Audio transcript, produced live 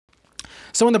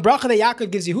So in the bracha that Yaakov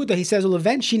gives Yehuda, he says,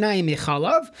 "Uleven shinayim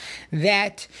mechalav,"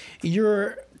 that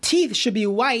your teeth should be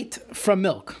white from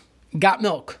milk, got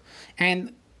milk.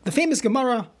 And the famous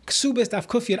Gemara, Ksubis Daf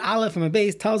Kuf Yud Aleph from a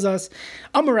base, tells us,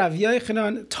 Amar Rav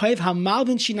Yochanan, Toiv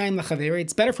hamalvin shinayim lachaveri.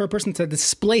 It's better for a person to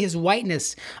display his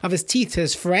whiteness of his teeth to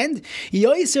his friend.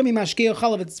 Yoiser mimashkei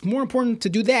chalav. It's more important to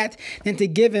do that than to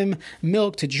give him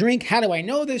milk to drink. How do I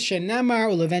know this?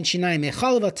 Shenamar uleven shinayim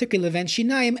mechalav atikri leven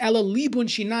shinayim ela libun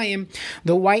shinayim,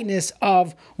 the whiteness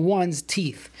of one's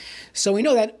teeth. So we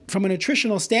know that from a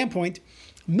nutritional standpoint,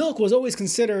 milk was always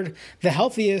considered the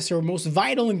healthiest or most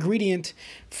vital ingredient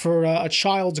for a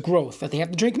child's growth, that they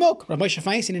have to drink milk. Rabbi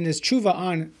Shafaisin, in his tshuva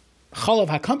on Chalav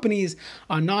HaCompanies,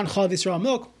 on non-Chalav Yisrael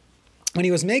milk, when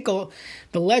he was Mekel,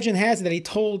 the legend has it that he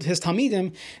told his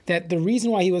Talmidim that the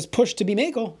reason why he was pushed to be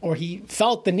Mekel, or he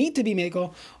felt the need to be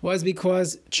Mekel, was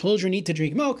because children need to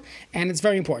drink milk, and it's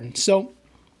very important. So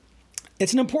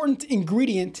it's an important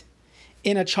ingredient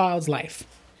in a child's life.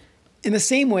 In the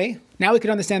same way, now we can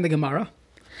understand the Gemara.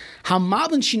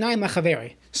 Someone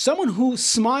who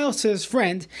smiles to his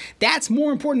friend, that's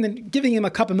more important than giving him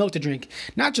a cup of milk to drink.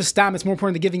 Not just stam, it's more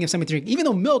important than giving him something to drink. Even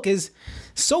though milk is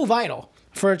so vital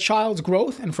for a child's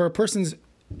growth and for a person's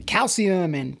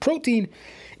calcium and protein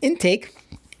intake,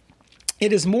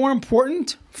 it is more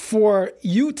important for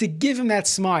you to give him that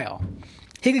smile.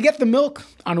 He could get the milk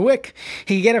on Wick.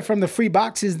 He could get it from the free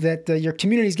boxes that your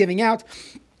community is giving out.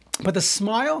 But the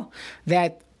smile,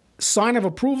 that sign of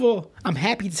approval, I'm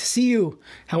happy to see you,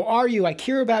 how are you, I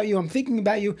care about you, I'm thinking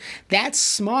about you, that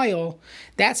smile,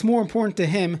 that's more important to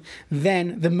him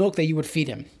than the milk that you would feed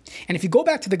him. And if you go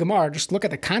back to the Gemara, just look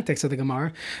at the context of the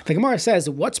Gemara says,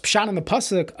 what's pshat in the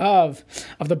pasuk of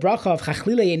the bracha of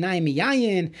Chachlile Yenayim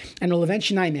Miyayin and Uleven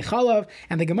Shinayim Mechalav,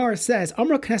 and the Gemara says,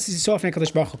 Amra Knesset Yisrael Fnei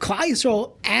HaKadosh Baruch Hu. Klal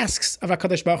Yisrael asks of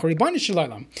HaKadosh Baruch Hu, Ribono Shel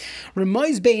Olam,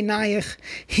 Remoiz Be'inayich,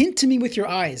 hint to me with your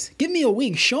eyes, give me a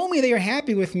wink, show me that you're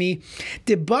happy with me.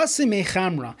 Debasim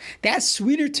Echamra, that's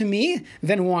sweeter to me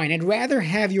than wine. I'd rather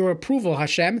have your approval,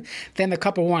 Hashem, than the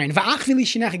cup of wine. Va'ach v'li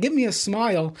shinach, give me a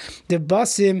smile.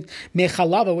 Debasim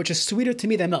Mechalava, which is sweeter to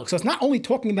me than milk. So it's not only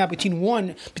talking about between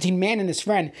man and his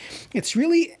friend. It's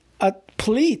really a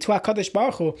plea to HaKadosh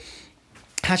Baruch Hu.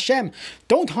 Hashem,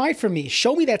 don't hide from me.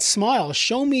 Show me that smile.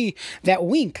 Show me that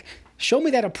wink. Show me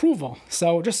that approval.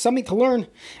 So just something to learn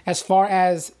as far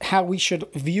as how we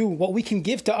should view what we can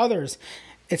give to others.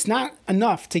 It's not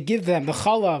enough to give them the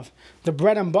chalav, the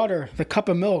bread and butter, the cup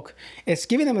of milk. It's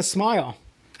giving them a smile.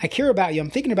 I care about you.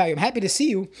 I'm thinking about you. I'm happy to see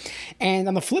you. And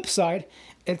on the flip side,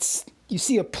 you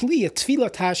see a plea, a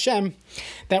tefillah to Hashem,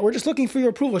 that we're just looking for your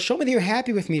approval. Show me that you're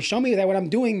happy with me. Show me that what I'm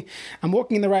doing, I'm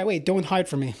walking in the right way. Don't hide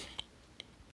from me.